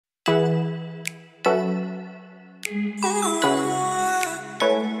Welcome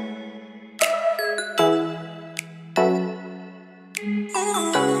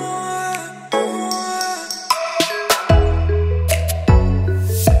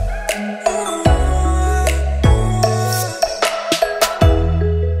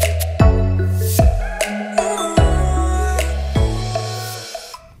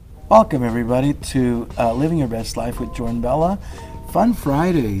everybody to Living Your Best Life with Joy and Bella. Fun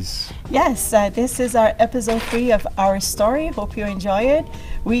Fridays. Yes, this is our episode 3 of our story. Hope you enjoy it.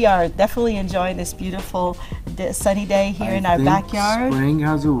 We are definitely enjoying this beautiful sunny day here in our backyard. Spring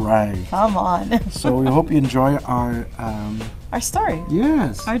has arrived. Come on. So we hope you enjoy our story.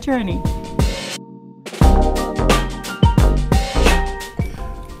 Yes. Our journey.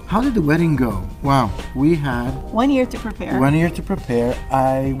 How did the wedding go? Wow, we had 1 year to prepare. 1 year to prepare.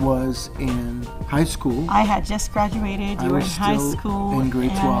 I was in high school. I had just graduated. You were in high school. In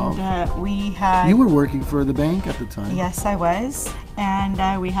grade 12. And we had. You were working for the bank at the time. Yes, I was. And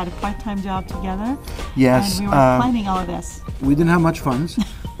we had a part-time job together. Yes. And we were planning all of this. We didn't have much funds,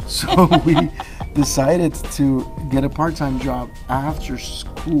 so we decided to get a part-time job after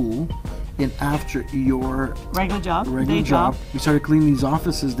school. And after your regular job, we started cleaning these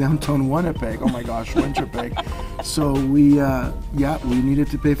offices downtown Winnipeg. Oh my gosh, Winnipeg. So we needed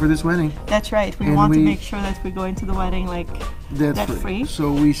to pay for this wedding. That's right. We want to make sure that we go into the wedding like debt free.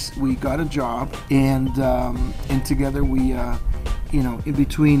 So we got a job, and together we in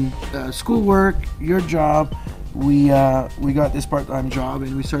between schoolwork, your job, we got this part-time job,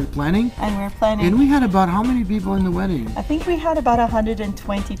 and we started planning. And we're planning. And we had about how many people in the wedding? I think we had about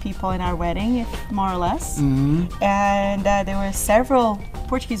 120 people in our wedding, more or less. Mm-hmm. And there were several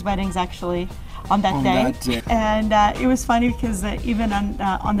Portuguese weddings actually on that day. And it was funny because even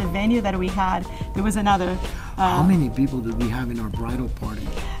on the venue that we had, there was another. How many people did we have in our bridal party?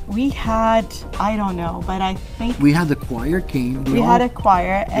 We had, I don't know, but I think we had the choir came. We had a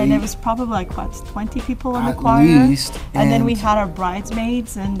choir, and it was probably like 20 people in the choir. At least. And then we had our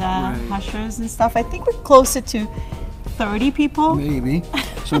bridesmaids and ushers and stuff. I think we're closer to 30 people. Maybe.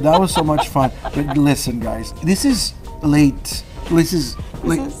 So that was so much fun. But listen, guys, this is late. This is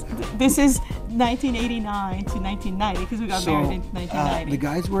 1989 to 1990 because we got married in 1990. The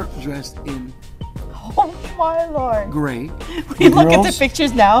guys were dressed in. Oh my Lord! Gray. We look at the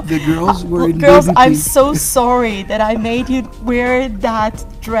pictures now. The girls were in girls, baby I'm pink. so sorry that I made you wear that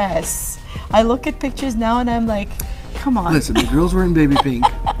dress. I look at pictures now and I'm like, come on. Listen, the girls were in baby pink.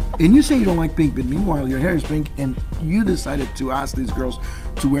 And you say you don't like pink, but meanwhile your hair is pink, and you decided to ask these girls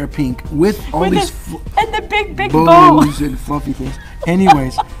to wear pink with all these and the big bows bow and fluffy things.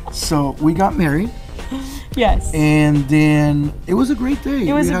 Anyways, so we got married. Yes. And then it was a great day.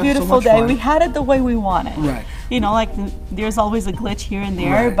 It was a beautiful day. Fun. We had it the way we wanted. Right. You know, like there's always a glitch here and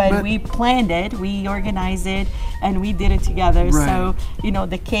there, but we planned it, we organized it, and we did it together. Right. So,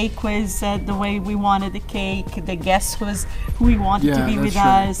 the cake was the way we wanted the cake. The guest was who we wanted to be with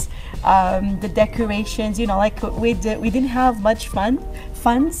us. The decorations, we didn't have much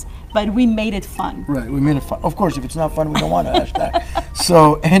funds. But we made it fun. Right, we made it fun. Of course, if it's not fun, we don't want to hashtag.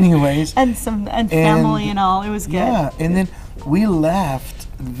 So, anyways. And family and all. It was good. Yeah, and then we left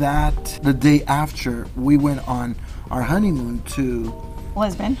the day after we went on our honeymoon to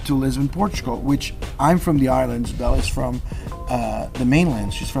Lisbon, Portugal, which I'm from the islands. Bella's from the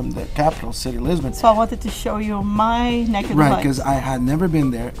mainland. She's from the capital city, Lisbon. So I wanted to show you my neck of the woods. Right, because I had never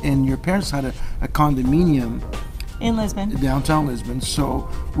been there, and your parents had a condominium in Lisbon, downtown Lisbon. So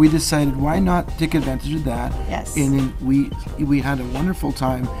we decided, why not take advantage of that? Yes. And then we had a wonderful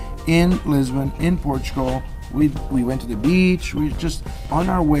time in Lisbon, in Portugal. We went to the beach. We were just on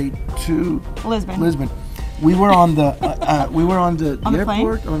our way to Lisbon. We were on the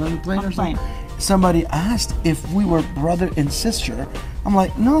airport or on the plane or something. Somebody asked if we were brother and sister. I'm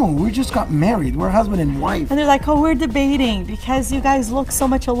like, no, we just got married. We're husband and wife. And they're like, oh, we're debating because you guys look so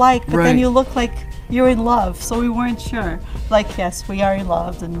much alike, but then you look like you're in love. So we weren't sure. Like, yes, we are in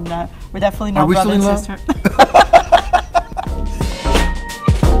love, and we're definitely not brother and sister.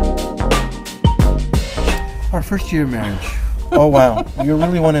 Our first year of marriage. Oh, wow. You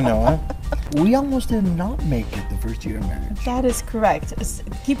really want to know, huh? We almost did not make it the first year of marriage. That is correct.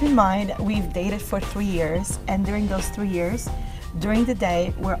 Keep in mind, we've dated for 3 years, and during those 3 years, during the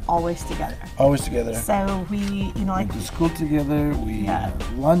day, we're always together. Always together. So we, went to school together. We had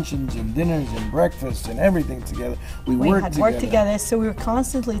luncheons and dinners and breakfasts and everything together. We worked together. So we were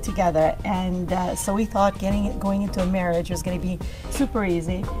constantly together, and so we thought going into a marriage was going to be super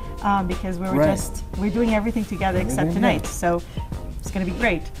easy because we were we're doing everything together except tonight. So it's going to be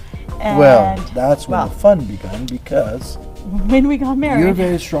great. And well, that's when the fun began, because when we got married, you're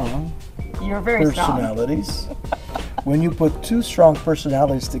very strong. You're very personalities. when you put two strong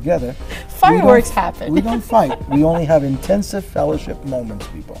personalities together, fireworks happen. We don't fight. We only have intensive fellowship moments,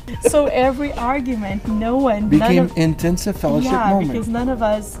 people. So every argument, became intensive fellowship moments. Yeah, because none of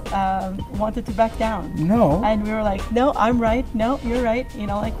us wanted to back down. No. And we were like, no, I'm right. No, you're right. You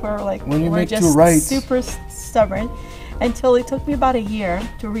know, like we're just super stubborn. Until it took me about a year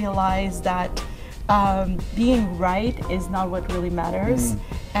to realize that being right is not what really matters,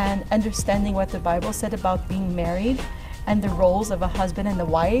 and understanding what the Bible said about being married and the roles of a husband and a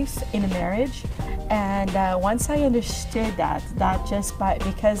wife in a marriage. And once I understood that just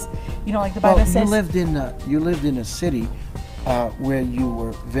because, you know, like the Bible says, you lived in a city where you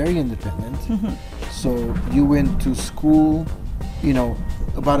were very independent. So you went to school, you know,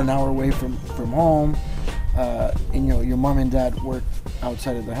 about an hour away from home. And you know, your mom and dad worked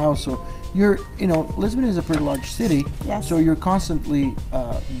outside of the house, so Lisbon is a pretty large city. Yes. So you're constantly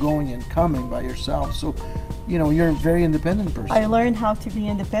going and coming by yourself. So, you know, you're a very independent person. I learned how to be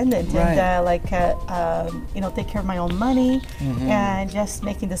independent, right. And take care of my own money, and just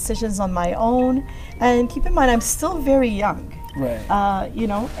making decisions on my own. And keep in mind, I'm still very young. Right.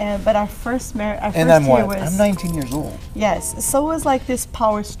 But our first year was... I'm 19 years old. Yes. So it was like this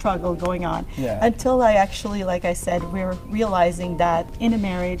power struggle going on. Yeah. Until I actually, like I said, we're realizing that in a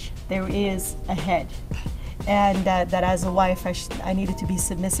marriage, there is a head. And that as a wife, I needed to be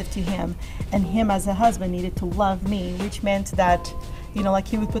submissive to him. And him as a husband needed to love me, which meant that, you know, like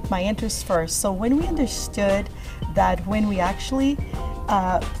he would put my interests first. So when we understood that when we actually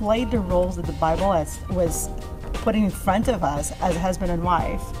played the roles that the Bible was putting in front of us as a husband and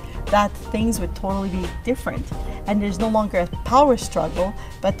wife, that things would totally be different. And there's no longer a power struggle,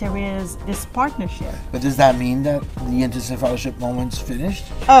 but there is this partnership. But does that mean that the intimacy fellowship moment's finished?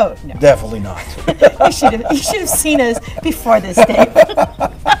 Oh, no. Definitely not. You should have seen us before this day.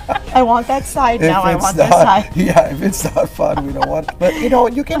 I want that side now. I want this side. Yeah, if it's not fun, we don't want. But you know,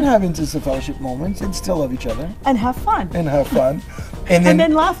 you can have intimacy fellowship moments and still love each other. And have fun. And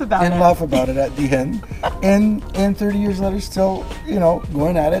then laugh about it. And laugh about it at the end. And 30 years later, still, you know,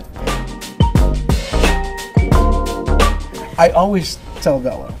 going at it. I always tell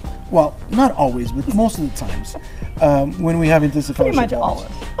Bella, well, not always, but most of the times, when we have intimacy fellowship pretty much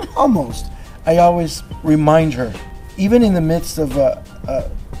moments, almost, I always remind her, even in the midst of,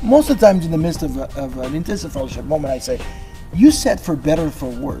 most of the times in the midst of an intimacy fellowship moment, I say, you said for better or for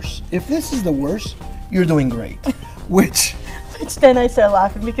worse. If this is the worst, you're doing great. Which then I started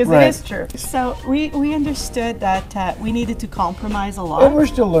laughing because right. It is true. So we understood that we needed to compromise a lot. And we're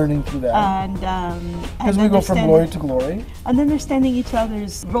still learning through that. And because we go from glory to glory. And understanding each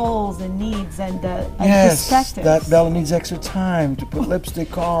other's roles and needs and yes, perspectives. That Bella needs extra time to put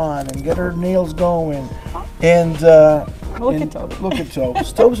lipstick on and get her nails going. And look at Toby. Look at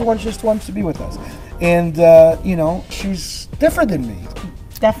Tobes. Tobes just wants to be with us. And, you know, she's different than me.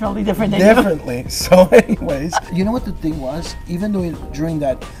 Definitely different than Definitely. So anyways, you know what the thing was? Even though during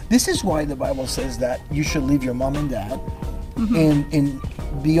that, this is why the Bible says that you should leave your mom and dad and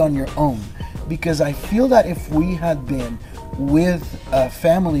be on your own. Because I feel that if we had been with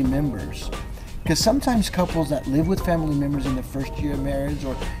family members, because sometimes couples that live with family members in the first year of marriage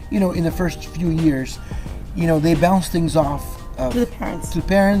or, you know, in the first few years, you know, they bounce things off to the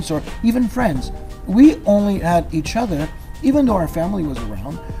parents or even friends. We only had each other, even though our family was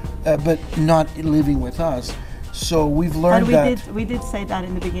around, but not living with us. So we've learned we did say that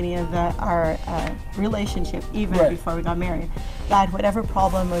in the beginning of our relationship, even right. before we got married, that whatever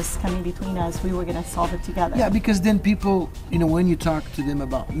problem was coming between us, we were going to solve it together. Yeah, because then people, you know, when you talk to them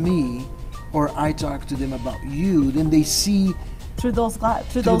about me, or I talk to them about you, then they see through those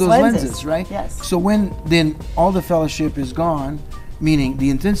lenses, right? Yes. So when then all the fellowship is gone, meaning the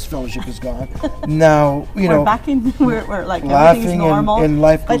intense fellowship is gone. Now, you know, we're like laughing everything's normal. And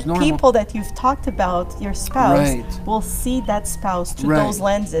life goes normal. But people that you've talked about, your spouse, right. will see that spouse through right. those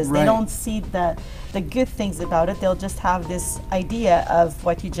lenses. Right. They don't see the good things about it. They'll just have this idea of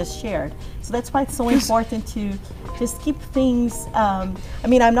what you just shared. So that's why it's so important to just keep things. I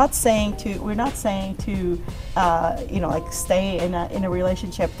mean, we're not saying to, like stay in a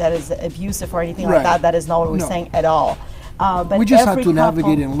relationship that is abusive or anything right. like that. That is not what we're saying at all. But we just have to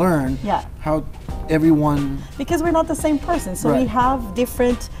navigate and learn how everyone... Because we're not the same person, so right. we have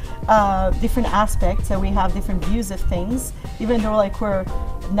different aspects and we have different views of things, even though like we're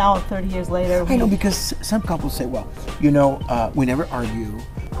now 30 years later. I know, because some couples say, well, you know, we never argue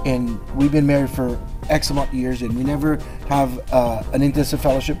and we've been married for X amount of years and we never have an intensive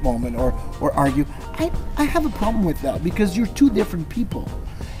fellowship moment or argue. I have a problem with that because you're two different people.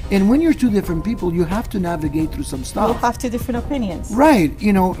 And when you're two different people, you have to navigate through some stuff. We'll have two different opinions. Right.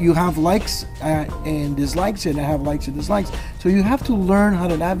 You know, you have likes and dislikes, and I have likes and dislikes. So you have to learn how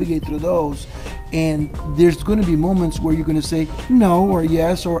to navigate through those. And there's going to be moments where you're going to say no or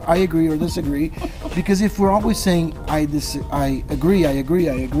yes or I agree or disagree. Because if we're always saying I agree,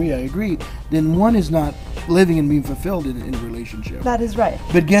 then one is not living and being fulfilled in a relationship. That is right.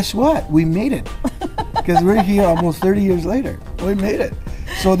 But guess what? We made it. Because we're here almost 30 years later. We made it.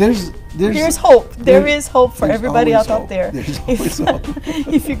 So there's hope. There is hope for everybody out there. There's always hope.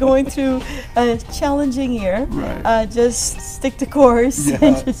 If you're going through a challenging year, right. Just stick to course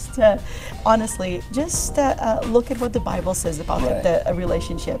and just honestly, just look at what the Bible says about the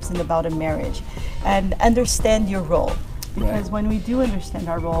relationships and about a marriage, and understand your role. Because when we do understand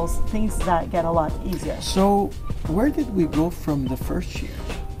our roles, things get a lot easier. So where did we go from the first year?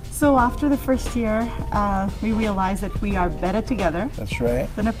 So after the first year, we realized that we are better together. That's right.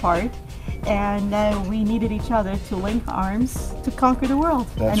 Than apart. And we needed each other to link arms to conquer the world.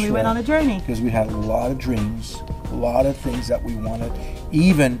 That's and we went on a journey. Because we had a lot of dreams, a lot of things that we wanted,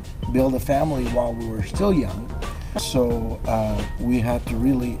 even build a family while we were still young. So we had to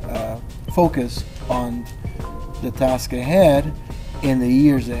really focus on the task ahead in the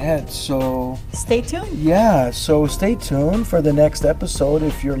years ahead. So stay tuned. Yeah, so stay tuned for the next episode.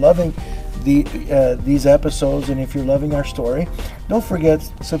 If you're loving these episodes and if you're loving our story, don't forget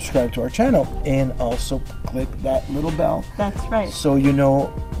subscribe to our channel and also click that little bell. That's right. So you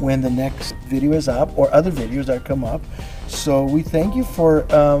know when the next video is up or other videos that come up. So we thank you for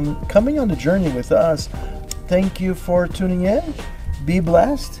coming on the journey with us. Thank you for tuning in. Be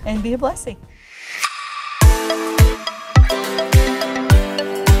blessed. And be a blessing.